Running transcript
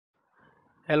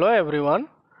Hello everyone,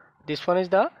 this one is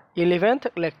the 11th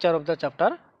lecture of the chapter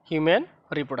Human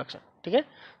Reproduction. ठीक है,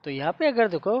 तो यहाँ पे अगर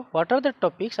देखो what are the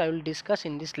topics I will discuss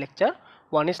in this lecture.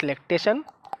 One is lactation,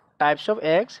 types of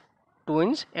eggs,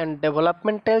 twins and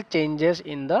developmental changes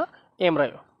in the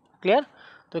embryo. Clear?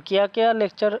 तो क्या क्या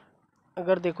लेक्चर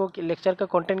अगर देखो कि लेक्चर का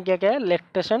कंटेंट क्या क्या है,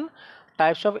 lactation,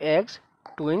 types of eggs,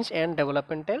 twins and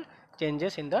developmental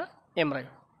changes in the embryo.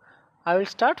 I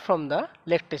will start from the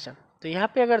lactation. तो यहाँ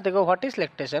पे अगर देखो what is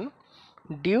lactation,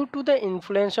 due to the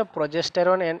influence of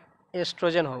progesterone and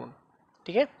oestrogen hormone.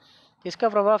 ठीक है, इसका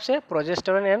प्रभाव से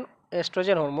progesterone and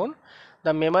oestrogen hormone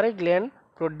the memory gland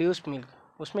produce milk.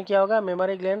 उसमें क्या होगा,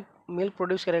 मेमोरी ग्लैंड मिल्क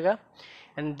प्रोड्यूस करेगा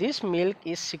and this milk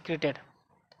is secreted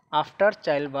after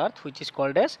child birth which is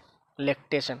called as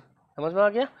lactation. समझ में आ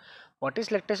गया what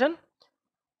is lactation?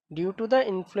 Due to the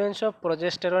influence of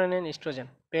progesterone and oestrogen.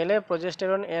 पहले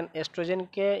progesterone and oestrogen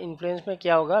के influence में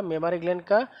क्या होगा, memory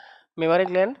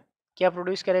gland क्या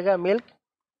प्रोड्यूस करेगा, मिल्क.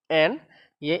 एंड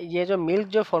ये जो मिल्क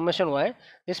जो फॉर्मेशन हुआ है,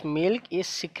 this milk is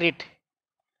secret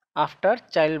after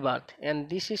child birth and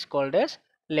this is called as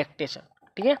lactation.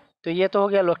 ठीक है, तो ये तो हो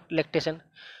गया लैक्टेशन.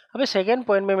 अभी सेकेंड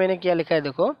पॉइंट में मैंने क्या लिखा है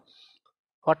देखो,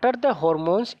 what are the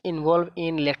hormones involve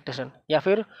in lactation, या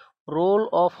फिर role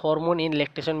of hormone in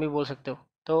lactation भी बोल सकते हो.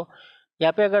 तो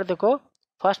यहाँ पे अगर देखो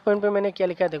फर्स्ट पॉइंट पे मैंने क्या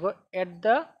लिखा है देखो,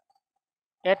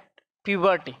 एट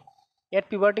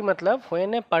प्यूबर्टी मतलब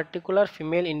when a particular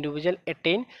female individual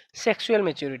attain sexual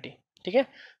maturity. ठीक है,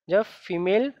 जब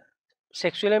फीमेल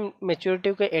सेक्सुअल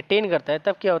मैच्योरिटी को अटेन करता है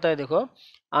तब क्या होता है देखो,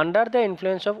 under the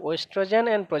influence of oestrogen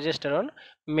and progesterone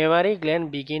memory gland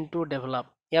begin to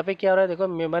develop. यहाँ पे क्या हो रहा है देखो,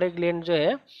 मेमोरी ग्लैंड जो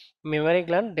है, मेमोरी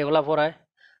ग्लैंड डेवलप हो रहा है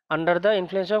अंडर द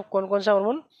इन्फ्लुएंस ऑफ कौन कौन सा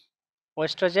hormone,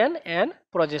 oestrogen and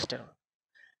progesterone.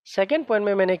 Second point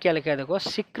में मैंने क्या लिखा है देखो,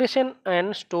 secretion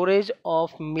and storage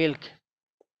of milk.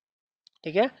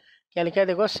 ठीक है, क्या लिखा है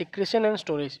देखो, सिक्रेशन एंड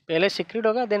स्टोरेज. पहले सिक्रेट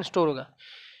होगा देन स्टोर होगा.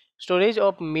 Storage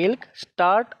of milk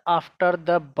start after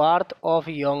the birth of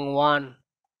young one.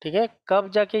 ठीक है, कब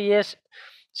जाके ये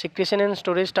सिक्रेशन एंड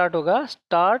स्टोरेज स्टार्ट होगा,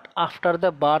 start after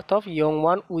the birth of young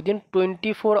one with in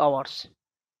 24 hours.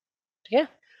 ठीक है,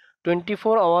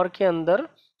 24 आवर के अंदर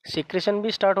सिक्रेशन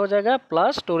भी स्टार्ट हो जाएगा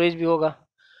प्लस स्टोरेज भी होगा.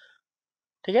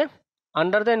 ठीक है,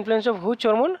 under the influence of which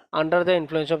hormone, under the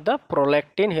influence of the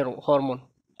prolactin hormone.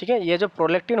 ठीक है, ये जो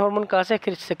प्रोलैक्टिन हार्मोन कहाँ से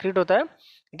सिक्रेट होता है,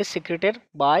 it is secreted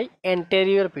by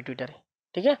anterior pituitary.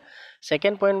 ठीक है,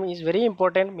 second point is very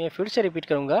important, मैं फिर से रिपीट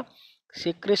करूंगा,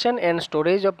 secretion and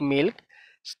storage of milk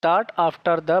start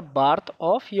after the birth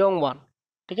of young one.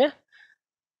 ठीक है,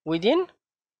 with in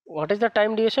what is the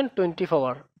time duration,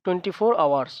 24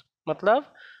 hours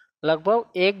मतलब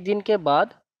लगभग एक दिन के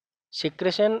बाद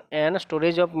secretion and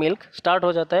storage of milk start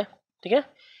हो जाता है. ठीक है,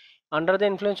 अंडर द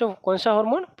इन्फ्लुएंस ऑफ कौन सा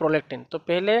हार्मोन, प्रोलैक्टिन. तो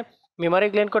पहले मेमोरी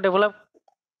ग्लैंड को डेवलप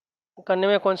करने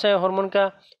में कौन सा हार्मोन का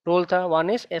रोल था, वन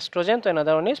इज एस्ट्रोजन तो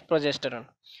अनदर वन इज प्रोजेस्टेरॉन.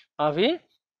 अभी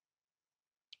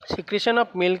secretion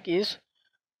of milk is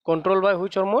control by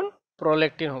which hormone,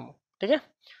 prolactin hormone. ठीक है,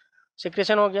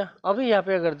 सिक्रेशन हो गया. अभी यहाँ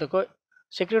पे अगर देखो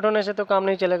सिक्रेट होने से तो काम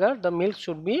नहीं चलेगा, the milk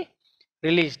should be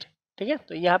released. ठीक है,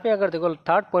 तो यहाँ पे अगर देखो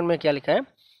थर्ड पॉइंट में क्या लिखा है,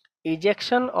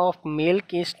 ejection of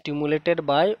milk is stimulated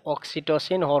by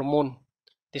oxytocin hormone.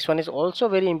 This one is also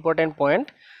very important point.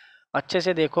 अच्छे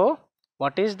से देखो,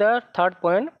 what is the third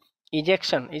point,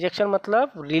 ejection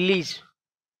मतलब release.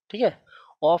 ठीक है,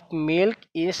 of milk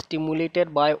is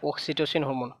stimulated by oxytocin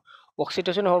hormone.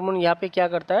 oxytocin hormone यहाँ पे क्या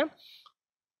करता है,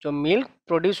 जो मिल्क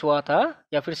प्रोड्यूस हुआ था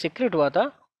या फिर सीक्रेट हुआ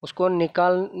था उसको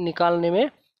निकालने में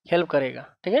हेल्प करेगा.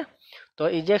 ठीक है, तो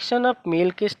ejection of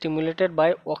milk is stimulated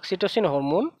by oxytocin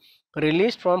hormone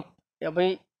release from,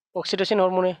 भाई ऑक्सीटोसिन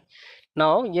हार्मोन है.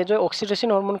 नाउ ये जो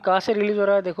ऑक्सीटोसिन हार्मोन कहाँ से रिलीज हो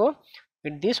रहा है देखो,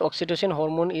 this oxytocin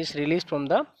hormone is release from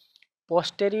the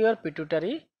posterior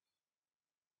pituitary.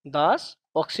 दस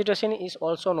oxytocin is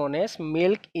also known as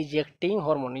milk ejecting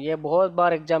hormone. ये बहुत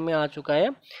बार एग्जाम में आ चुका है.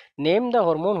 Name the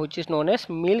hormone which is known as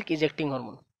milk ejecting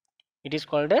hormone, it is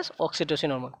called as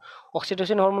oxytocin hormone.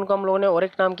 Oxytocin hormone को हम लोगों ने और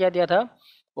एक नाम क्या दिया था,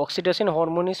 oxytocin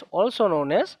hormone is also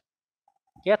known as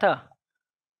क्या था,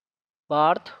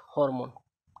 बर्थ हार्मोन.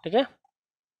 ठीक है,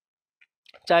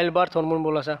 चाइल्ड बर्थ हार्मोन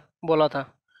बोला था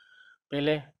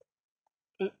पहले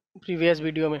प्रीवियस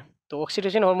वीडियो में. तो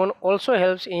oxytocin hormone also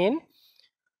helps in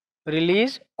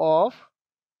release of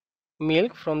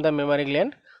milk from the memory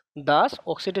gland. दस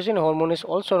oxytocin hormone is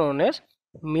also known as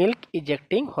milk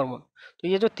ejecting hormone. तो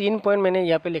ये जो 3 पॉइंट मैंने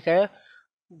यहाँ पे लिखा है,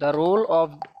 the role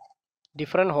of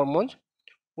different hormones,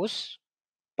 उस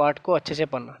पार्ट को अच्छे से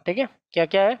पढ़ना. ठीक है, क्या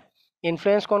क्या है,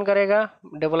 इन्फ्लुएंस कौन करेगा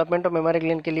डेवलपमेंट ऑफ मेमोरी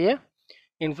ग्लैंड के लिए,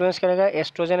 इन्फ्लुएंस करेगा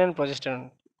एस्ट्रोजन एंड प्रोजेस्टेरॉन.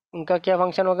 उनका क्या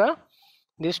फंक्शन होगा,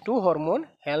 this to hormone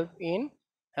help in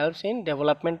helps in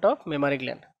development of memory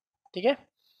gland, ठीक है।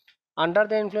 Under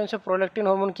the influence of prolactin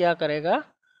hormone क्या करेगा,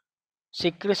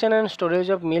 secretion and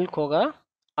storage of milk होगा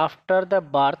after the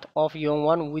birth of young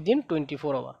one with in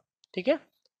 24 our, ठीक है,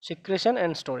 secretion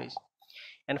and storage.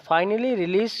 And finally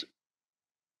release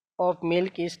of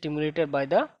milk is stimulated by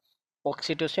the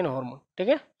oxytocin hormone, ठीक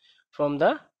है, from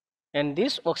the end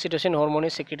this oxytocin hormone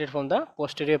is secreted from the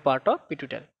posterior part of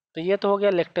pituitary. तो ये तो हो गया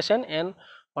lactation and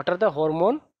what are the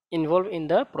hormone involve in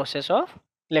the process of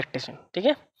lactation, ठीक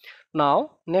है। Now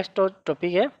next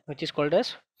topic है which is called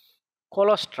as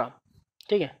colostrum,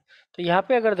 ठीक है। तो यहाँ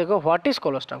पे अगर देखो व्हाट इज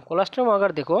कोलोस्ट्रम, कोलोस्ट्रम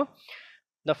अगर देखो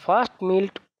the first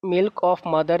milk of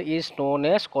mother is known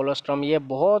as colostrum. ये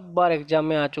बहुत बार एग्जाम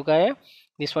में आ चुका है,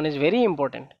 this one is very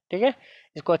important, ठीक है,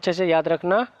 इसको अच्छे से याद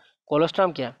रखना।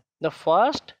 कोलोस्ट्रम क्या, the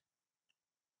first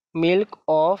milk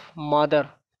of mother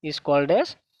is called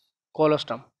as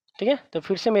colostrum, ठीक है। तो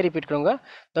फिर से मैं रिपीट करूंगा,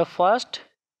 the first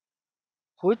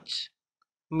which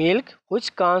milk which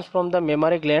comes from the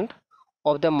mammary gland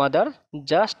of the mother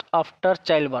just after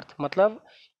childbirth, मतलब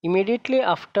immediately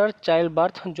after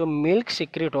childbirth जो मिल्क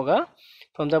सिक्रेट होगा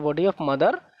from the body of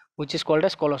mother which is called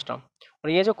as colostrum. और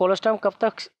ये जो colostrum कब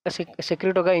तक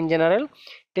secrete होगा, in general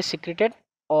it is secreted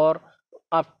और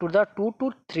up to the 2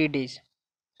 to 3 days,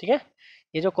 ठीक है।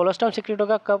 ये जो कोलोस्ट्रम सिक्रेट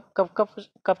होगा कब कब कब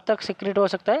कब तक सिक्रेट हो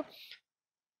सकता है,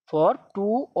 फॉर 2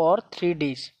 or 3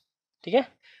 days, ठीक है,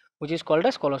 which is called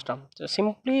as colostrum. तो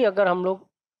सिंपली अगर हम लोग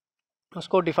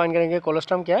उसको डिफाइन करेंगे,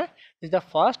 कोलोस्ट्रम क्या है, is the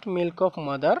first milk of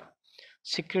mother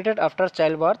secreted after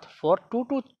child birth for 2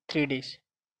 to 3 days,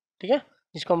 ठीक है,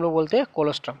 जिसको हम लोग बोलते हैं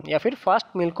कोलोस्ट्रम या फिर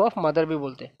फर्स्ट मिल्क ऑफ मदर भी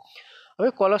बोलते हैं। अभी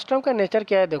कोलोस्ट्रम का नेचर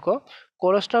क्या है, देखो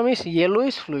colostrum is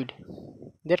yellowish fluid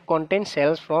that contain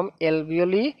sales from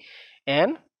alveoli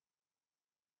and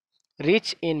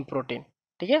rich in protein,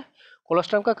 ठीक है।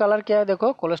 कोलोस्ट्रम का कलर क्या है,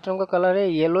 देखो कोलोस्ट्रम का कलर है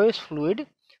yellowish fluid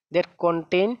that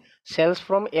contain sales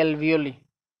from alveoli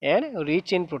and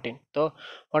rich in protein. तो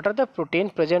what are the protein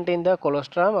present in the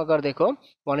colostrum, अगर देखो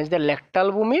वन इज द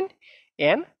लैक्टल्बुमिन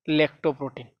एंड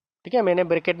लैक्टोप्रोटीन, ठीक है, मैंने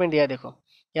ब्रैकेट में दिया, देखो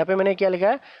यहाँ पे मैंने क्या लिखा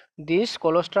है, this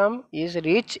colostrum is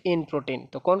rich in protein.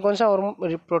 तो कौन कौन सा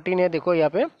प्रोटीन है, देखो यहाँ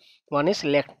पे one is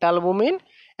लैक्टल्बुमिन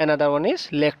and other one is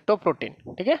लैक्टोप्रोटीन,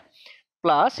 ठीक है।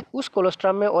 प्लस उस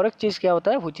कोलोस्ट्रम में और एक चीज क्या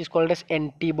होता है which is called as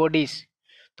antibodies.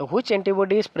 तो विच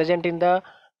antibody is present in the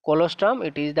colostrum,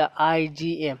 it is the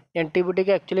IgA। Antibody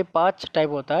का एक्चुअली 5 टाइप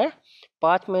होता है,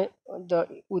 5 में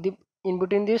in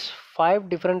between this 5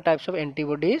 different types of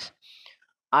antibodies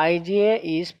IgA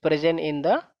is present in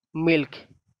the milk,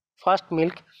 first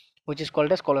milk which is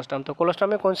called as colostrum. तो colostrum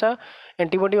में कौन सा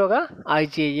antibody होगा,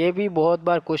 IgA। ये भी बहुत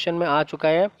बार क्वेश्चन में आ चुका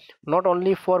है, not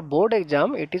only for board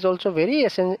exam, it is also very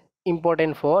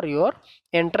important for your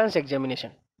entrance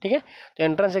examination, ठीक है। तो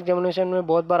एंट्रेंस एग्जामिनेशन में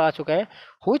बहुत बार आ चुका है,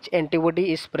 which antibody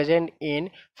is present in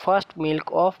first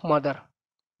milk of mother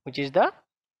which is the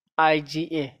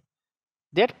IgA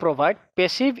that provide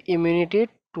passive immunity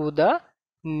to the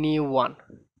new one,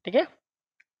 ठीक है,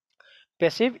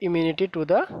 passive immunity to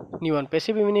the new one.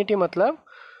 Passive immunity मतलब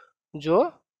जो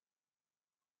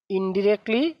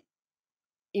indirectly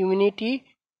immunity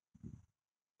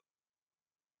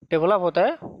develop होता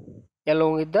है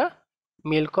along with the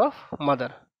milk of mother,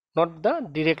 not the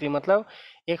directly, मतलब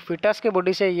एक foetus के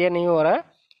body से ये नहीं हो रहा है,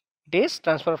 it is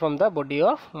transfer from the body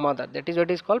of mother, that is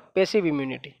what is called passive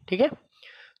immunity, ठीक है।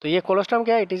 तो ये कोलोस्ट्रम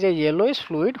क्या है, it is a yellowish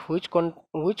fluid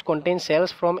which contain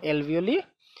sales from alveoli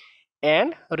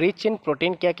and rich in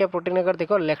protein. क्या क्या प्रोटीन, अगर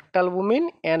देखो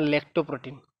लैक्टल्बुमिन एंड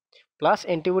लैक्टोप्रोटीन, प्लस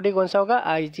एंटीबॉडी कौन सा होगा,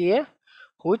 IgA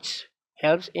which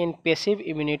helps in passive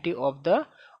immunity of the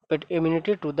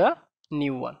immunity to the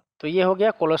new one. तो ये हो गया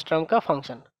कोलोस्ट्रम का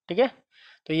फंक्शन, ठीक है।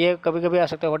 तो ये कभी कभी आ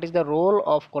सकता है, what is the role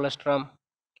of colostrum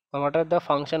और what are the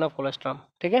function of colostrum,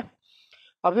 ठीक है।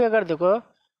 अभी अगर देखो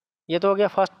ये तो हो गया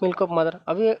फर्स्ट मिल्क ऑफ मदर।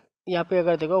 अभी यहाँ पे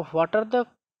अगर देखो what are the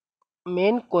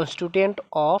main constituent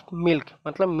of milk,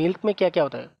 मतलब मिल्क में क्या क्या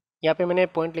होता है, यहाँ पे मैंने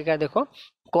पॉइंट लिखा है, देखो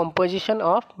कॉम्पोजिशन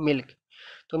ऑफ मिल्क।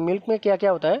 तो मिल्क में क्या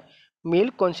क्या होता है,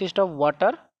 milk consist of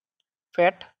water,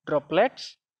 fat,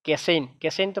 droplets, Cassen.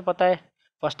 Cassen तो पता है,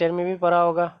 फर्स्ट ईयर में भी पढ़ा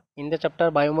होगा in the chapter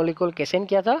biomolecule. Cassen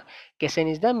क्या था, Cassen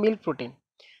is the milk protein.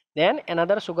 Then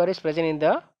another sugar is present in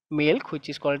the milk which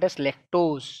is called as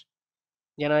lactose,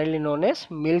 generally known as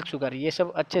milk sugar. ये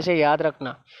सब अच्छे से याद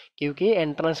रखना क्योंकि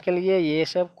एंट्रेंस के लिए ये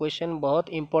सब क्वेश्चन बहुत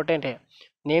इंपॉर्टेंट है।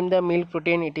 Name the milk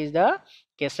protein, it is the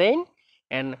Cassen,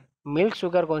 and milk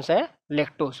sugar कौन सा है,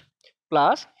 lactose.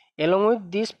 Plus along with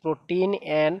this protein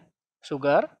and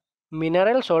sugar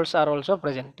mineral salts are also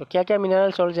present. तो क्या क्या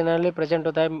मिनरल सॉल्ट जनरली प्रेजेंट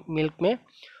होता है मिल्क में,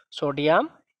 sodium,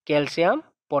 calcium,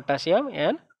 potassium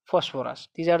and phosphorus,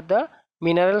 these are the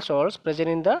mineral salts present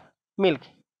in the milk.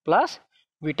 Plus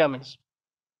vitamin.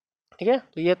 ठीक है,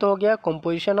 तो ये तो हो गया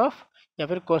कंपोजिशन ऑफ या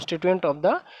फिर constituent of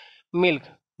the milk.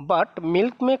 But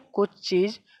milk में कुछ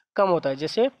चीज़ कम होता है,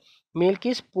 जैसे milk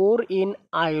is poor in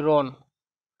iron.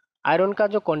 Iron का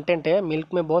जो कंटेंट है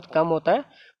मिल्क में बहुत कम होता है,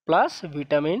 प्लस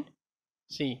विटामिन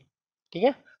सी। ठीक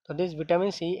है, तो this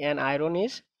vitamin C and iron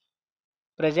is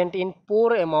present in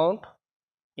poor amount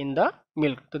in the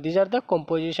milk. तो these are the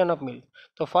composition of milk.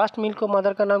 तो फर्स्ट मिल्क को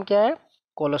मदर का नाम क्या है?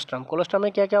 कोलोस्ट्रम। कोलोस्ट्रम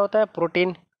में क्या क्या होता है?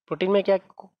 प्रोटीन। प्रोटीन में क्या,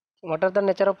 what are the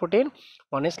nature of protein?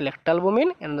 One is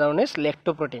लैक्टोअल्बुमिन and one is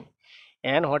लैक्टोप्रोटीन।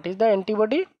 And what is the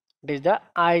antibody? It is the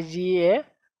IgA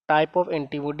type of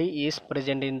antibody is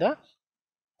present in the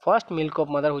first milk of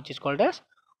mother which is called as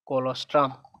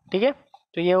colostrum. ठीक है,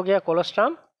 तो ये हो गया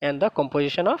colostrum and the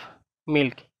composition of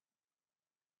milk.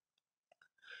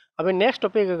 अभी next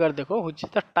topic अगर देखो which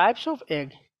is the types of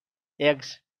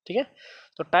eggs. ठीक है,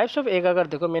 तो टाइप्स ऑफ एग अगर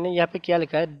देखो, मैंने यहाँ पे क्या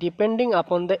लिखा है, depending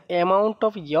upon the amount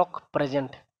of York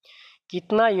present.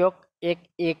 कितना यॉक एक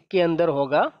एग के अंदर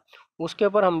होगा उसके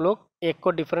ऊपर हम लोग एग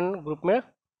को डिफरेंट ग्रुप में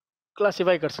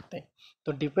क्लासीफाई कर सकते हैं।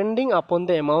 तो depending upon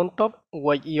the amount of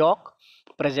York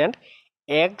present,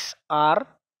 eggs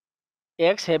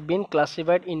have been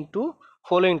classified into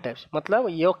following types. मतलब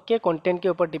यॉक के कंटेंट के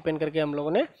ऊपर डिपेंड करके हम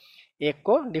लोगों ने एग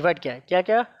को डिवाइड किया है। क्या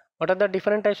क्या, what are the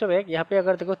different types of egg? यहाँ पे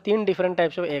अगर देखो 3 डिफरेंट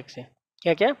टाइप्स ऑफ एग्स हैं।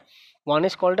 क्या क्या? वन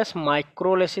इज कॉल्ड एज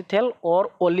माइक्रोलेसिथेल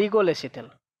और ओलिगोलेसिथेल।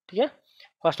 ठीक है,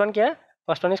 फर्स्ट वन क्या है?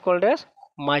 First one is called as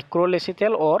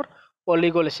माइक्रोलेसिथेल और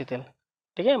ओलिगोलेसिथेल।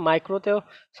 ठीक है, माइक्रो तो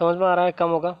समझ में आ रहा है कम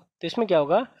होगा, तो इसमें क्या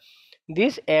होगा?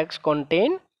 This eggs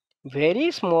contain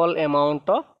very small amount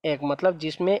of egg, मतलब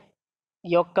जिसमें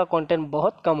यॉक का कंटेंट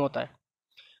बहुत कम होता है।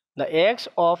 The eggs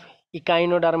of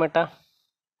Echinodermata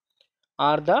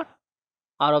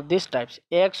are of this types.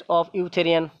 Eggs of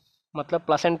eutherian मतलब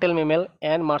placental mammal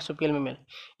and marsupial mammal,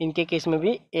 इनके केस में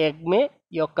भी एग में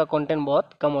यॉक का कंटेंट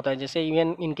बहुत कम होता है। जैसे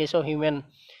even in case of human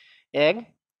egg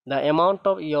the amount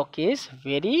of York is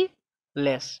very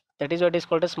less, that is what is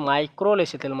called as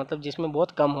माइक्रोलेसिथेल, मतलब जिसमें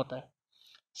बहुत कम होता है।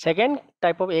 सेकेंड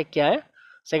टाइप ऑफ एग क्या है?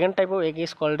 Second type of egg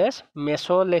is called as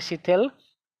मेसोलेसिथेल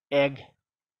egg.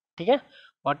 ठीक है,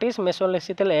 what is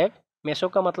मेसोलेसिथेल egg? Meso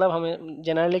का मतलब हमें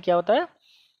जनरली क्या होता है?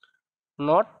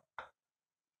 नॉट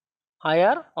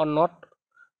हायर और नॉट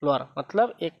लोअर,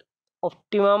 मतलब एक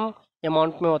ऑप्टिमम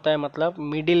अमाउंट में होता है, मतलब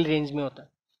मिडिल रेंज में होता है।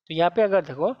 तो यहाँ पे अगर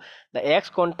देखो, the eggs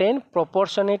contain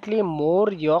proportionately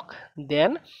more York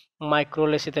then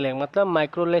माइक्रोलेसिथेल egg, मतलब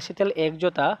माइक्रोलेसिथेल एग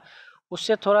जो था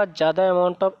उससे थोड़ा ज़्यादा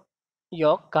अमाउंट ऑफ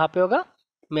यॉक कहाँ पे होगा?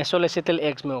 मेसोलेसिथेल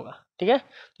एग्स में होगा। ठीक है,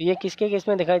 तो ये किसके केस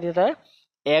में दिखाई देता है?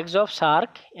 Eggs of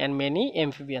shark and many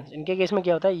amphibians, इनके केस में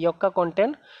क्या होता है? यॉक का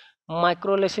कंटेंट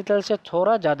माइक्रोलेसिथेल से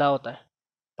थोड़ा ज़्यादा होता है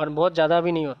पर बहुत ज़्यादा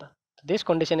भी नहीं होता। This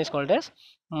condition is called as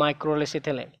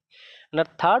माइक्रोलेसिथेल egg. The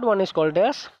third one is called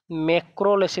as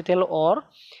मैक्रोलेसिथेल और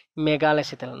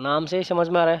मेगालेसिथेल। नाम से ही समझ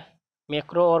में आ रहा है,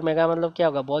 मैक्रो और मेगा मतलब क्या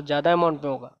होगा? बहुत ज़्यादा अमाउंट में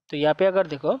होगा। तो यहाँ पे अगर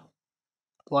देखो,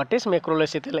 what is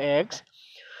मैक्रोलेसिथेल eggs?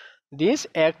 This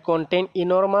egg contain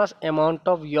enormous amount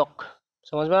of York.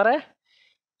 समझ में आ रहा है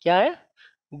क्या है?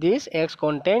 This eggs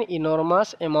contain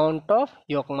enormous amount of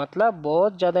York, मतलब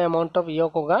बहुत ज़्यादा अमाउंट ऑफ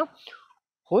यॉक होगा,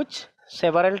 which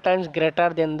several times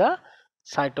greater than the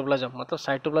cytoplasm, मतलब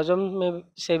साइटोप्लाज्म में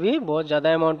से भी बहुत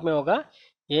ज़्यादा अमाउंट में होगा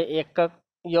ये एक का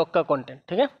यॉक का कंटेंट।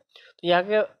 ठीक है, तो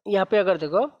यहाँ पे अगर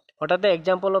देखो, what are the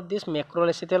example of this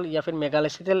मैक्रोलेसिथेल या फिर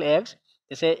मेगालेसिथेल एग्स?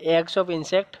 जैसे eggs of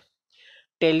insect,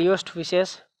 टेलियोस्ट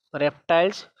fishes,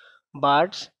 reptiles,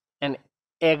 birds and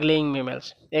egg laying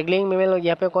mammals. Egg laying mammal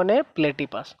यहाँ पे कौन है?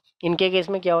 प्लेटिपस। इनके केस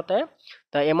में क्या होता है?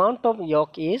 The amount of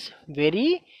York is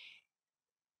very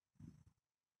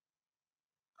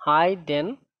high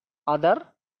then other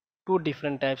 2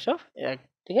 different types of egg.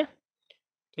 ठीक है,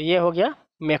 तो ये हो गया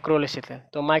मैक्रोलेसिथेल।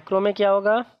 तो माइक्रो में क्या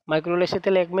होगा?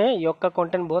 माइक्रोलेसिथेल एग में यॉक का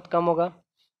कंटेंट बहुत कम होगा।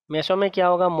 मेसो में क्या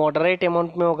होगा? मॉडरेट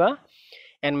अमाउंट में होगा।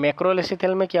 एंड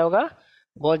मैक्रोलेसिथेल में क्या होगा?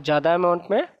 बहुत ज़्यादा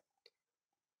अमाउंट में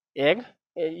एग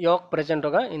यॉक प्रेजेंट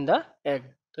होगा इन द एग।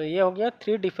 तो ये हो गया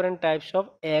 3 different types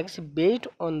of eggs based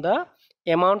on the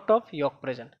amount of York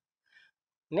present.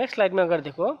 Next slide में अगर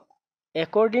देखो,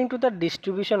 according to the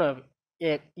distribution of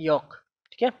York.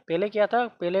 ठीक है, पहले क्या था?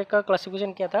 पहले का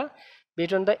क्लासिफिकेशन क्या था?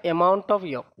 Based on the amount of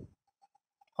York.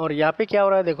 और यहाँ पे क्या हो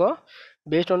रहा है देखो,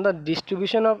 based on the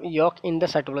distribution of York in the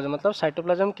cytoplasm, मतलब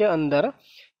साइटोप्लाज्म के अंदर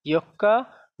यॉक का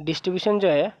डिस्ट्रीब्यूशन जो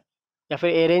है या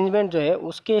फिर अरेंजमेंट जो है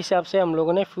उसके हिसाब से हम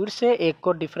लोगों ने फिर से एग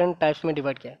को डिफरेंट टाइप्स में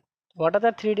डिवाइड किया है। What are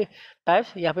the 3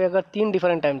 types? यहाँ पे अगर 3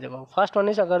 डिफरेंट टाइप्स देखो, फर्स्ट वन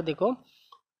इज अगर देखो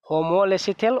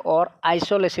होमोलेसिथेल और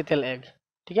आइसोलेसिथेल एग।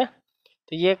 ठीक है,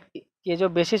 तो ये जो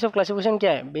बेसिस ऑफ क्लासिफिकेशन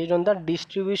क्या है? Based on the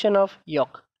distribution of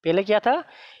York. पहले क्या था?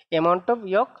 Amount of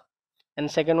York and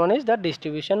second one is the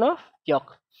distribution of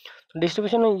York.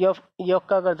 Distribution of York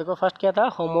का अगर देखो फर्स्ट क्या था,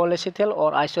 होमोलेसिथल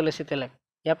और आइसोलेसिथल एग।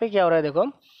 यहाँ पे क्या हो रहा है देखो,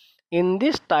 in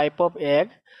this type of egg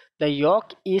the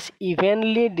York is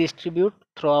evenly distribute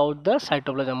through out the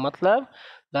cytoplasm. मतलब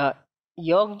द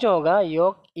यॉक जो होगा,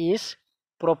 York is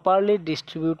properly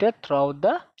distributed through out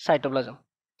the cytoplasm.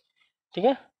 ठीक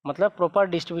है, मतलब प्रॉपर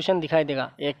डिस्ट्रीब्यूशन दिखाई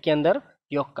देगा एग के अंदर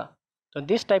यॉक का। तो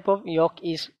this type of York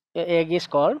is egg is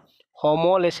called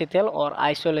होमोलेसिथल और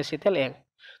आइसोलेसिथल एग।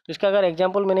 तो इसका अगर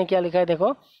एग्जांपल मैंने क्या लिखा है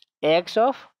देखो, eggs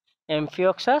of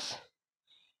amphioxus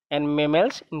and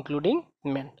mammals including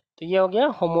man. तो ये हो गया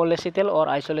होमोलेसिथल और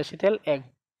आइसोलेसिथल एग।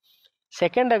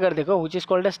 सेकेंड अगर देखो विच इज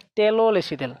कॉल्ड एज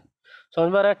टेलोलेसिथल।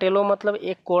 समझ में आ रहा है, टेलो मतलब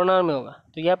एक कॉर्नर में होगा।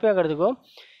 तो यहाँ पे अगर देखो,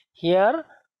 here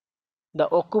the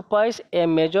occupies A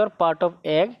major part of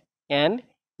egg and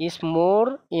is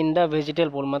more in the vegetal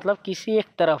पोल। मतलब किसी एक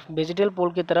तरफ वेजिटल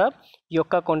पोल की तरफ योग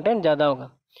का कंटेंट ज़्यादा होगा।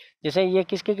 जैसे ये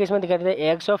किसके केस में दिखाई देता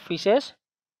है, eggs of fishes,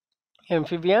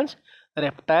 amphibians,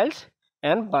 reptiles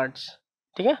and birds.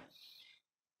 ठीक है,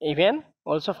 even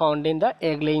also found in the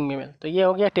egg laying mammal. तो ये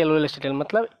हो गया टेलोलेसिथल,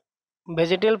 मतलब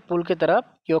वेजिटल पोल की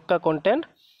तरफ योग का कंटेंट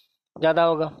ज़्यादा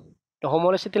होगा। तो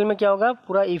होमोलेसिथल में क्या होगा,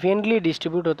 पूरा इवेंटली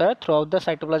डिस्ट्रीब्यूट होता है थ्रू आउट द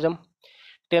साइटोप्लाज्म।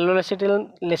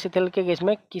 टेलोलेसिथल के केस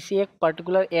में किसी एक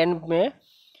पर्टिकुलर एंड में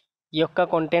योग का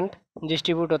कंटेंट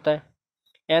डिस्ट्रीब्यूट होता है।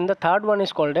 And the third one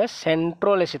is called है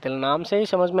सेंट्रोलेसिथल। नाम से ही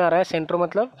समझ में आ रहा है, सेंट्रो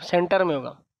मतलब सेंटर में होगा।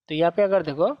 तो यहाँ पे अगर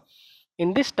देखो,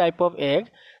 in this type of egg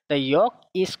the योग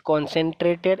is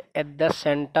concentrated at the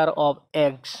centre of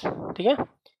eggs. ठीक है,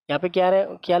 यहाँ पे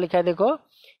क्या लिखा है देखो,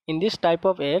 in this type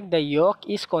of egg the योग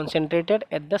is concentrated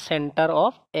at the centre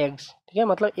of eggs. ठीक है,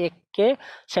 मतलब एग के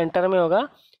सेंटर में होगा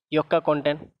योग का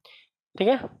कंटेंट। ठीक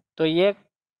है, तो ये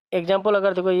एग्जांपल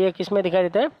अगर देखो, ये किस में दिखाई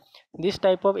देता है, this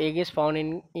type of egg is found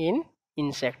in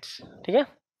insects. ठीक है,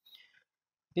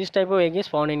 this type of egg is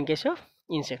found in case of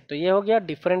insect. तो ये हो गया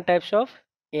different types of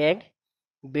egg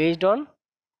based on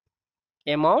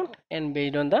amount and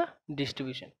based on the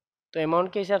distribution. तो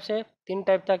अमाउंट के हिसाब से तीन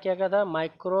टाइप था, क्या क्या था,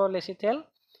 microlecithal,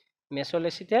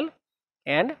 मेसोलेसिथल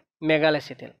and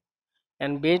megalecithal.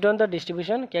 And based on the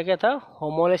distribution क्या क्या था,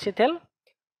 होमोलेसिथल,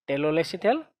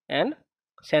 टेलोलेसिथल एंड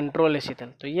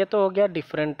सेंट्रोलेसिथल। तो ये तो हो गया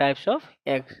डिफरेंट टाइप्स ऑफ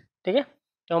एग्स। ठीक है,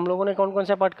 तो हम लोगों ने कौन कौन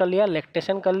सा पार्ट कर लिया,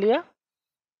 लैक्टेशन कर लिया,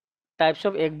 टाइप्स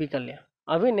ऑफ एग भी कर लिया।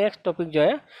 अभी नेक्स्ट टॉपिक जो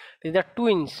है इज द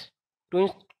ट्विंस।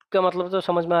 ट्विंस का मतलब तो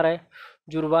समझ में आ रहा है,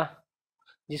 जुड़वा,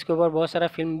 जिसके ऊपर बहुत सारा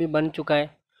फिल्म भी बन चुका है,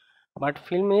 but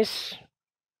film is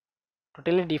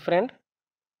totally different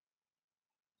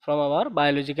from our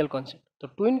biological concept. तो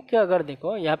ट्विन के अगर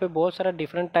देखो, यहाँ पे बहुत सारा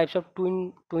डिफरेंट टाइप्स ऑफ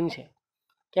ट्विंस है।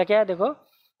 क्या क्या है देखो,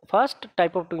 first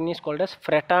type of twin is called as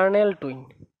fraternal twin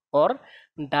और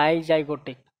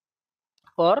डाइजाइगोटिक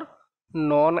और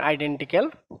नॉन आइडेंटिकल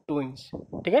ट्विंस।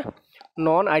 ठीक है,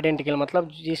 नॉन आइडेंटिकल मतलब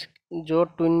जो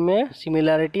ट्विन में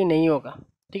सिमिलरिटी नहीं होगा।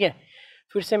 ठीक है,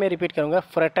 फिर से मैं रिपीट करूंगा,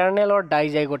 फ्रेटर्नल और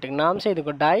डाइजाइगोटिक। नाम से ही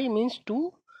देखो, डाई मीन्स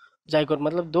टू, जाइगोट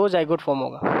मतलब दो जाइगोट फॉर्म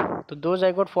होगा। तो दो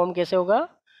जाइगोट फॉर्म कैसे होगा,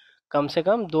 कम से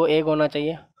कम दो एग होना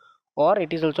चाहिए, और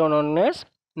it is also known as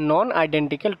non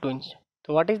identical twins.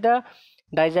 तो व्हाट इज द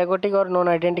डाइजाइगोटिक और non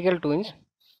identical twins,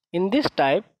 in this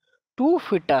type two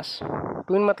foetus,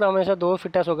 twin मतलब हमेशा दो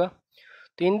फिटस होगा।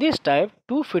 तो in this type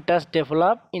two foetus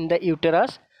develop in the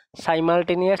uterus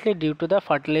simultaneously due to the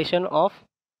fertilisation of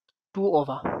to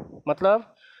ओवा।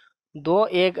 मतलब दो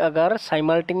एग अगर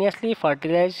साइमल्टेनियसली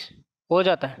फर्टिलाइज हो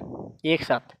जाता है एक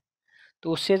साथ,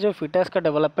 तो उससे जो फिटस का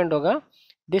डेवलपमेंट होगा,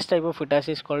 this type of foetus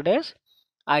is called as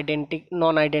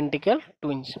non identical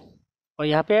twins. और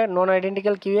यहाँ पे नॉन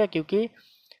आइडेंटिकल क्यों है, क्योंकि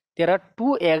there are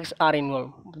to eggs are involve,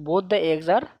 both the eggs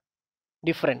are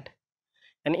different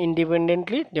and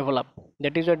independently develop,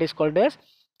 that is what is called as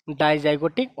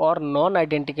dizygotic और non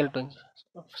identical twins.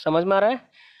 समझ में आ रहा है,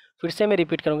 फिर से मैं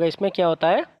रिपीट करूंगा, इसमें क्या होता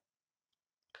है,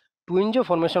 ट्विन जो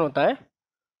फॉर्मेशन होता है,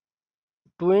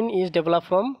 twin is develop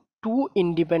from to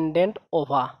independent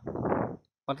ओवा।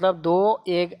 मतलब दो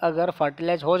एग अगर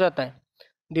फर्टिलाइज हो जाता है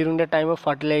during the time of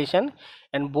fertilisation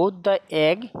and both the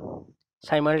egg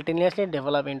simultaneously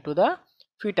develop into the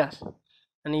foetus,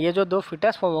 and ये जो दो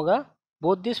फिटस फॉर्म होगा,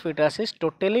 both this foetus is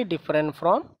totally different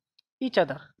from each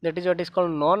other, that is what is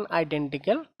called non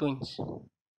identical twins.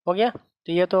 हो गया,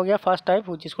 तो ये तो हो गया first type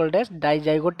which is called as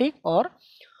dizygotic और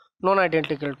नॉन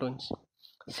आइडेंटिकल ट्विंस।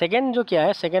 सेकेंड जो क्या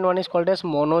है, second one is called as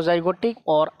monozygotic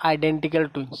और आइडेंटिकल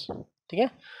ट्विंस। ठीक है,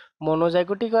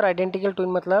 मोनोजाइगोटिक और आइडेंटिकल ट्विन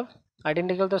मतलब,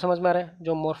 आइडेंटिकल तो समझ में आ रहा है,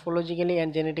 जो मॉर्फोलॉजिकली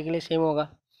एंड जेनेटिकली सेम होगा।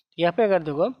 यहाँ पे अगर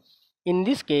देखो, in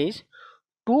this case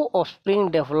to offspring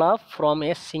develop from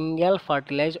a single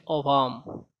fertilise ovum.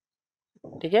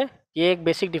 ठीक है, ये एक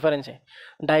बेसिक डिफरेंस है।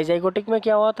 डाइजाइगोटिक में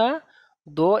क्या हुआ था,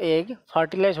 दो एग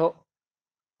फर्टिलाइज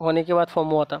होने के बाद फॉर्म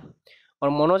हुआ था। और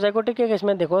मोनोजाइगोटिक के केस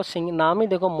में देखो नाम ही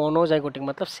देखो मोनोजाइगोटिक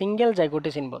मतलब सिंगल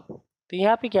जाइगोटी सिंबल। तो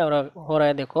यहाँ पे क्या हो रहा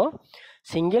है देखो,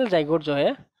 सिंगल जाइगोट जो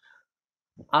है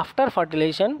after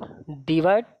fertilisation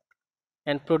divide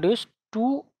and produce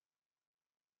two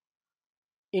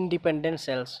independent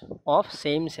cells of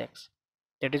same sex,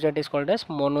 that is what is called as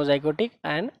monozygotic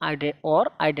and or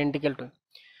identical twin।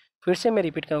 फिर से मैं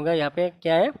रिपीट करूंगा, यहाँ पे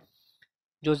क्या है,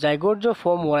 जो जाइगोट जो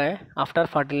फॉर्म हुआ है after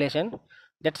fertilisation,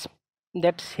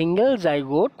 that single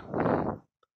zygote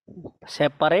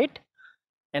separate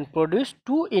and produce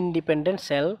two independent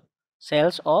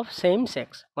sales of same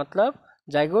sex. मतलब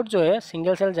जाइगोट जो है,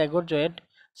 सिंगल सेल जाइगोट जो है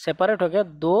सेपरेट होकर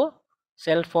दो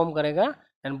सेल फॉर्म करेगा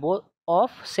and both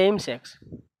of same sex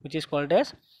which is called as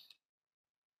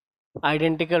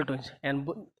identical twins, and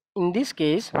in this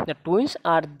case the twins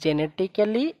are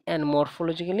genetically and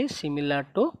morphologically similar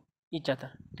to each other।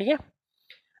 ठीक है।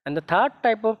 And the third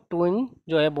type of twin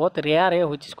जो है बहुत rare है,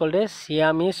 which is called as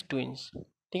Siamese twins.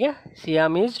 ठीक है,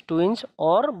 Siamese twins,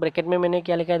 और bracket में मैंने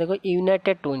क्या लिखा है देखो,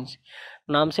 यूनाइटेड ट्विंस।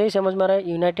 नाम से ही समझ में आ रहा है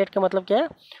यूनाइटेड का मतलब क्या है,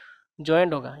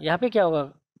 जॉइंट होगा। यहाँ पे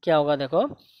क्या होगा देखो,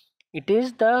 it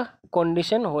is the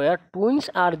condition where twins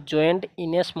are joined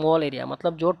in A small area.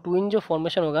 मतलब जो ट्विन जो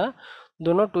फॉर्मेशन होगा,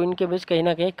 दोनों ट्विन के बीच कहीं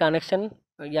ना कहीं कनेक्शन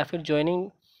या फिर जॉइनिंग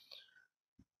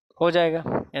हो जाएगा।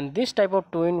 And this type of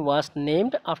twin was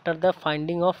named after the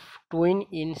finding of twin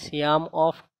in SIAM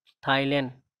of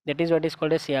Thailand, that is what is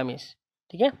called a Siamese.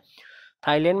 ठीक है,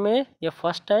 थाईलैंड में ये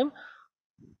first time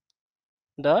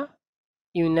the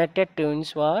United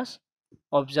twins was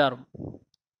observe,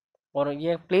 और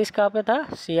ये place कहाँ पे था,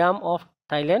 SIAM of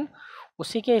Thailand.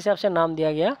 उसी के हिसाब से नाम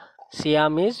दिया गया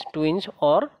सियामीज ट्विंस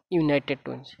और यूनाइटेड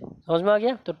ट्विंस। समझ में आ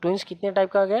गया। तो ट्विंस कितने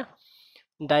टाइप का आ गया,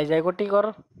 डाइजाइगोटिक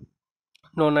और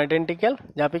नॉन आइडेंटिकल,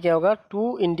 जहाँ पे क्या होगा,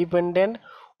 टू इंडिपेंडेंट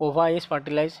ओवा इज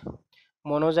फर्टिलाइज।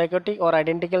 मोनोजाइगोटिक और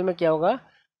आइडेंटिकल में क्या होगा,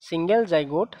 single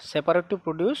zygote separate to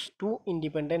produce two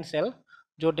independent cell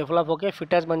जो डेवलप होकर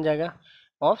फिटस बन जाएगा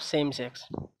of same sex.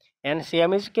 And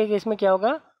Siamese के केस में क्या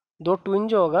होगा, दो ट्विन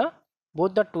जो होगा,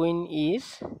 both the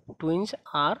twins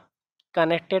are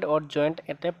connected or joint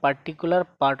at a particular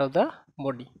part of the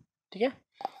body। ठीक है,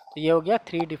 तो ये हो गया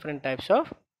 3 डिफरेंट टाइप्स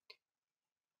ऑफ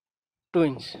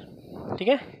ट्विंस। ठीक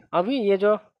है, अभी ये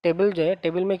जो टेबल जो है,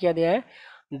 टेबल में क्या दिया है,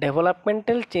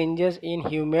 developmental changes in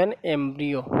human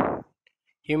embryo.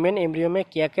 Human embryo में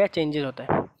क्या क्या चेंजेस होता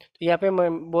है, तो यहाँ पे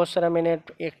बहुत सारा मैंने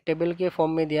एक टेबल के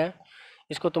फॉर्म में दिया है,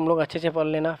 इसको तुम लोग अच्छे से पढ़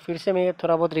लेना। फिर से मैं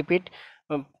थोड़ा बहुत रिपीट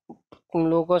तुम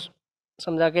लोगों को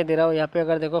समझा के दे रहा हूँ। यहाँ पे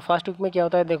अगर देखो फर्स्ट वीक में क्या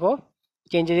होता है, देखो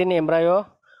चेंजेस इन एम्ब्रायो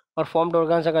और फॉर्म्ड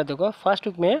ऑर्गन्स। अगर देखो फर्स्ट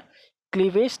वीक में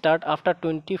cleavage start after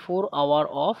 24 hour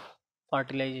of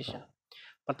fertilisation,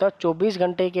 मतलब 24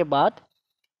 घंटे के बाद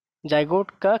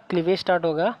जाइगोट का क्लीवेज स्टार्ट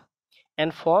होगा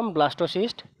एंड फॉर्म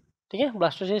ब्लास्टोसिस्ट। ठीक है,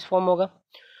 ब्लास्टोसिस्ट फॉर्म होगा,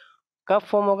 कब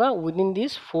फॉर्म होगा, with in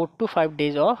this 4 to 5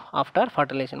 days of after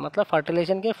fertilisation. मतलब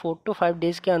फर्टिलाइजेशन के 4 to 5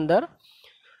 डेज के अंदर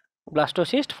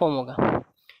ब्लास्टोसिस्ट फॉर्म होगा।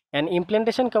 एंड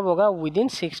इम्प्लांटेशन कब होगा, विद इन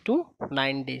 6 to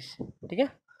 9 डेज। ठीक है,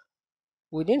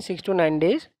 with in 6 to 9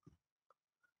 days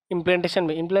implantation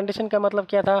में। इम्प्लांटेशन का मतलब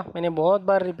क्या था, मैंने बहुत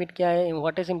बार रिपीट किया है,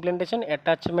 what is implantation,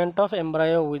 attachment of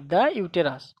embryo with the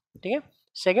uterus. ठीक है,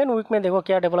 सेकेंड वीक में देखो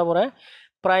क्या डेवलप हो रहा है,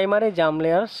 प्राइमरी जार्म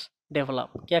लेयर्स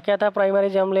डेवलप। क्या क्या था primary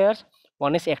germ layers,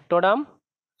 one is ectoderm,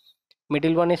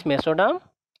 middle one is mesoderm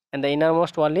and the inner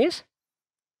most one is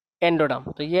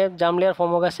endoderm. तो ये जार्म लेयर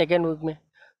फॉर्म होगा सेकेंड वीक में।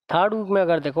 थर्ड वीक में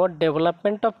अगर देखो,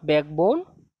 development of backbone,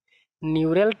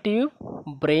 neural tube,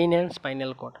 brain and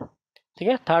spinal cord. ठीक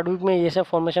है, third week में ये सब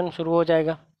फॉर्मेशन शुरू हो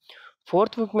जाएगा।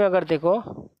 फोर्थ वीक में अगर देखो,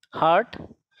 heart,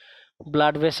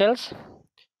 blood vessels,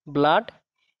 blood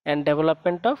and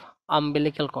development of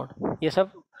umbilical cord. ये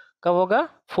सब कब होगा,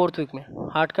 फोर्थ वीक में।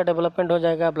 हार्ट का डेवलपमेंट हो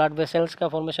जाएगा, ब्लड वेसल्स का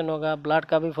फॉर्मेशन होगा, ब्लड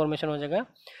का भी फॉर्मेशन हो जाएगा,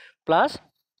 plus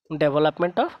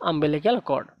development of umbilical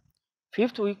cord.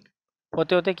 Fifth week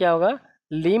होते होते क्या होगा,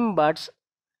 limb birds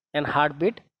and heart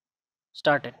beat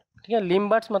started. ठीक है, लिम्ब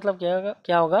बर्ड्स मतलब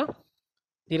क्या होगा,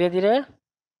 धीरे धीरे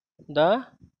the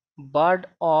bird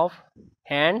of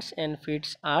hands and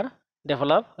feats are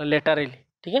develop laterally.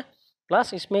 ठीक है,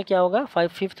 प्लस इसमें क्या होगा,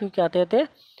 फिफ्थ वीक आते आते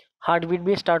हार्ट बीट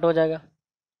भी स्टार्ट हो जाएगा।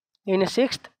 इन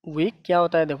सिक्स्थ वीक क्या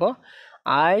होता है देखो,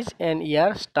 eyes and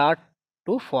year start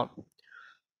to form.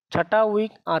 छठा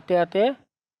वीक आते आते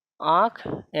आँख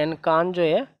एंड कान जो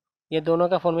है, ये दोनों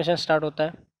का फॉर्मेशन स्टार्ट होता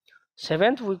है।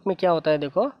 सेवेंथ वीक में क्या होता है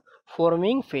देखो,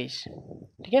 फॉर्मिंग फेस।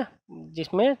 ठीक है,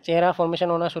 जिसमें चेहरा फॉर्मेशन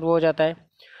होना शुरू हो जाता है।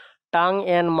 Tongue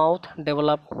and mouth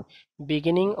develop,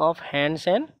 beginning of hands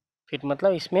and feet.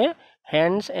 मतलब इसमें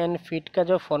हैंड्स एंड फीट का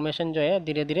जो फॉर्मेशन जो है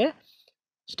धीरे धीरे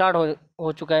स्टार्ट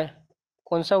हो चुका है।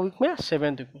 कौन सा वीक में,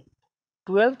 7th वीक में।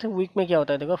 12th वीक में क्या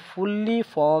होता है देखो, फुल्ली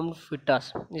फॉर्म्ड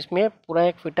फिटस, इसमें पूरा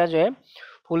एक फिटस जो है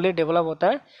फुल्ली डेवलप होता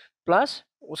है, प्लस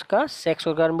उसका सेक्स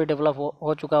ऑर्गन भी डेवलप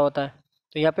हो चुका होता है।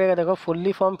 तो यहाँ पे देखो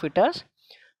fully form foetus,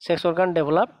 sex organ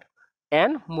developed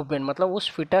and movement, मतलब उस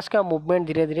फिटस का मूवमेंट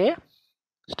धीरे धीरे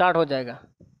स्टार्ट हो जाएगा।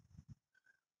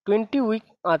 20 वीक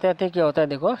आते आते क्या होता है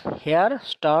देखो, हेयर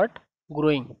स्टार्ट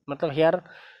ग्रोइंग, मतलब हेयर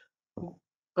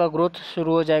का ग्रोथ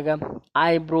शुरू हो जाएगा।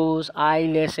 Eyebrows, I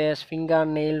laces, finger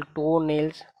nail, to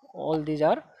nails, all these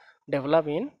are develop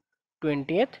in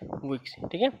 20th weeks.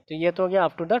 ठीक है, तो ये तो हो गया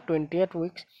up to the 20th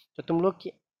weeks. तो तुम लोग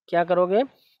क्या करोगे,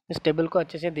 इस टेबल को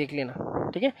अच्छे से देख लेना।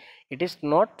 ठीक है, it is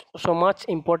not so much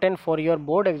important for your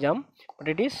board exam, but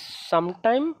it is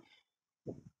sometime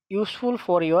useful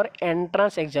for your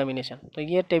entrance examination. तो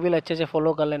ये टेबल अच्छे से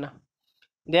फॉलो कर लेना।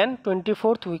 देन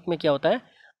 24th वीक में क्या होता है,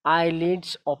 आई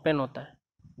लिड्स ओपन होता है।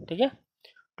 ठीक है,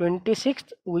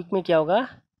 26th वीक में क्या होगा,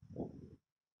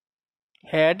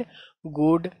 had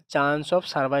good chance of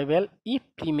survival if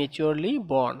prematurely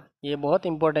born. ये बहुत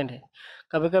इंपॉर्टेंट है।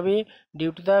 कभी कभी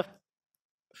due to the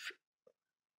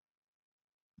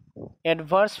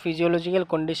adverse physiological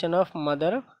condition of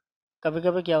mother, कभी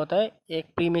कभी क्या होता है, एक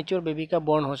प्रीमेच्योर बेबी का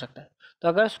बॉर्न हो सकता है। तो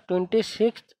अगर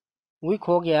 26th वीक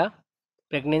हो गया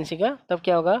प्रेगनेंसी का, तब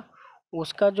क्या होगा,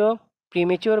 उसका जो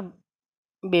प्रीमेच्योर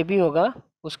बेबी होगा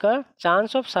उसका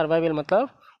चांस ऑफ सर्वाइवल, मतलब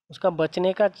उसका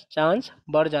बचने का चांस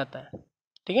बढ़ जाता है।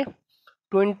 ठीक है,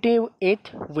 28th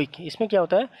वीक, इसमें क्या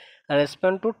होता है,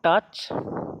 respond to touch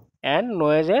and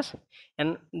noises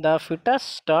and the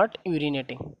foetus start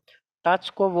urinating. Touch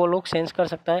को वो लोग सेंस कर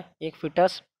सकता है, एक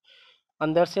फिटस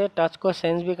अंदर से टच को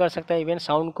सेंस भी कर सकता है, इवन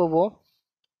साउंड को वो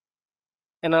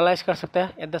एनालाइज कर सकता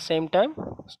है, at the same time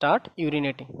start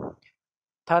urinating.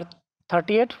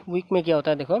 38th week में क्या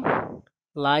होता है देखो,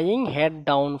 lying head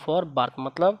down for birth,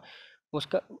 मतलब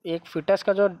उसका एक फिटस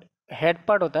का जो हेड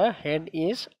पार्ट होता है, head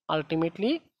is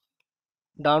ultimately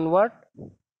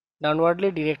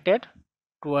डाउनवर्डली directed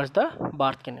towards the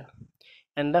birth canal.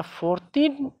 And the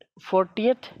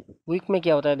 40th week में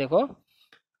क्या होता है देखो,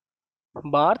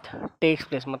 बर्थ टेक्स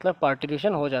प्लेस, मतलब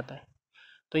पार्टिट्यूशन हो जाता है।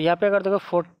 तो यहाँ पे अगर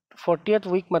देखो 40th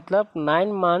वीक मतलब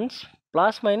 9 मंथ्स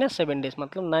प्लस माइनस 7 डेज,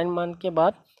 मतलब 9 मंथ के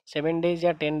बाद 7 डेज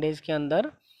या 10 डेज के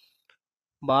अंदर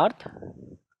बर्थ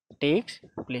टेक्स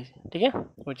प्लेस। ठीक है,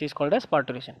 विच इज कॉल्ड एज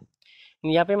पार्टिट्यूशन।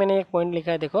 यहाँ पे मैंने एक पॉइंट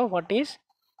लिखा है देखो, what is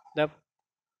the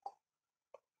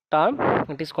term,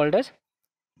 it is called as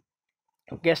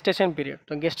gestation period.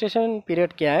 तो गेस्टेशन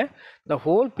पीरियड क्या है, the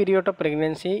whole period of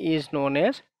pregnancy is known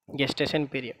as gestation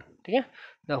period. ठीक है,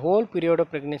 the whole period of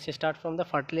pregnancy start from the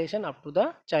fertilisation up to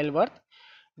the child birth,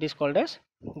 it is called as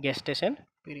gestation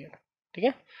period. ठीक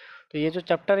है, तो ये जो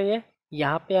chapter है ये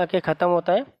यहाँ पे आके ख़त्म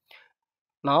होता है।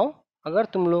 नाउ अगर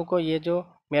तुम लोगों को ये जो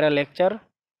मेरा लेक्चर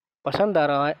पसंद आ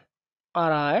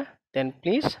रहा है then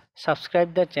please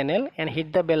subscribe the channel and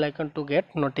hit the bell icon to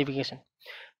get notification.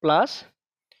 Plus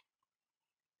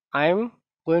I am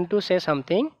going to से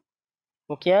समथिंग,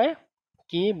 वो क्या है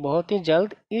कि बहुत ही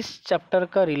जल्द इस चैप्टर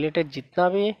का रिलेटेड जितना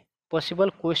भी पॉसिबल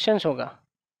क्वेश्चंस होगा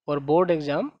और board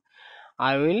exam,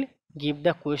 I will give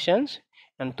the questions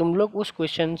and तुम लोग उस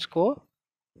क्वेश्चंस को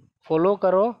फॉलो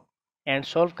करो एंड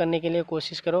सॉल्व करने के लिए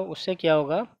कोशिश करो। उससे क्या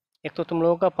होगा, एक तो तुम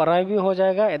लोगों का पढ़ाई भी हो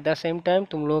जाएगा, एट द सेम टाइम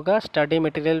तुम लोगों का स्टडी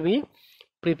मटेरियल भी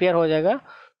प्रिपेयर हो जाएगा,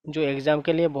 जो एग्ज़ाम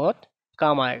के लिए बहुत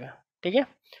काम आएगा। ठीक है,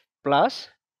 प्लस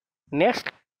नेक्स्ट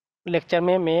लेक्चर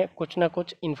में मैं कुछ ना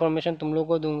कुछ इन्फॉर्मेशन तुम लोगों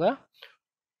को दूंगा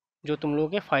जो तुम लोगों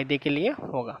के फ़ायदे के लिए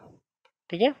होगा।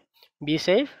 ठीक है, बी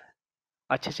सेफ,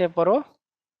 अच्छे से पढ़ो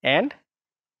and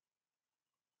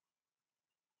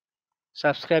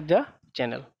subscribe the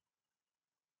channel.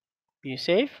 Be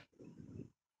safe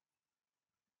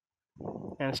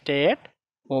and stay at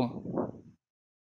home.